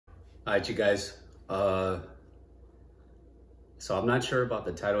All right, you guys. So I'm not sure about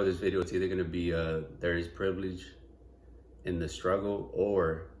the title of this video. It's either going to be there is privilege in the struggle,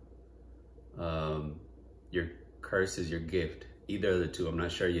 or your curse is your gift. Either of the two, I'm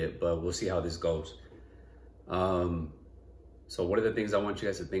not sure yet, but we'll see how this goes. So one of the things I want you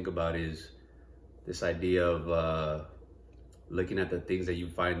guys to think about is this idea of looking at the things that you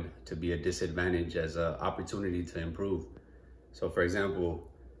find to be a disadvantage as an opportunity to improve. So for example,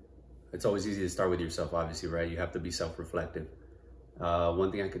 it's always easy to start with yourself, obviously, right? You have to be self-reflective. One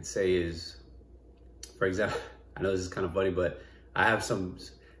thing I could say is, for example, I know this is kind of funny, but I have some,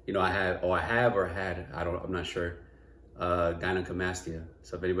 I'm not sure, gynecomastia.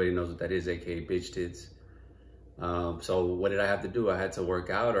 So if anybody knows what that is, AKA bitch tits. So what did I have to do? I had to work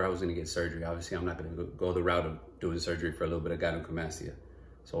out, or I was gonna get surgery. Obviously, I'm not gonna go the route of doing surgery for a little bit of gynecomastia.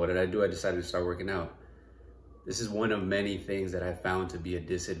 So what did I do? I decided to start working out. This is one of many things that I found to be a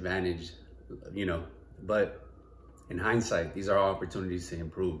disadvantage, but in hindsight, these are all opportunities to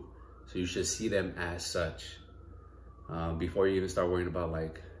improve. So you should see them as such. Before you even start worrying about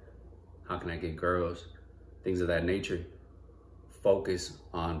like, how can I get girls, things of that nature, focus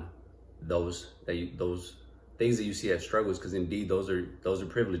on those things that you see as struggles, because indeed those are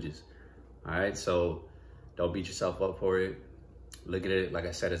privileges. All right, so don't beat yourself up for it. Look at it, like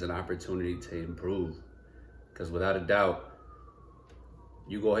I said, as an opportunity to improve. Because without a doubt,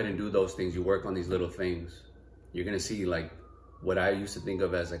 you go ahead and do those things, you work on these little things, you're gonna see like what I used to think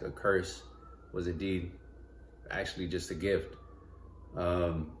of as like a curse was indeed actually just a gift.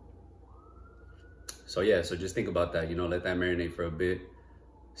 So just think about that, let that marinate for a bit,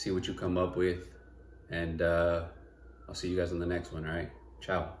 see what you come up with, and I'll see you guys on the next one. All right,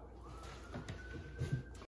 ciao.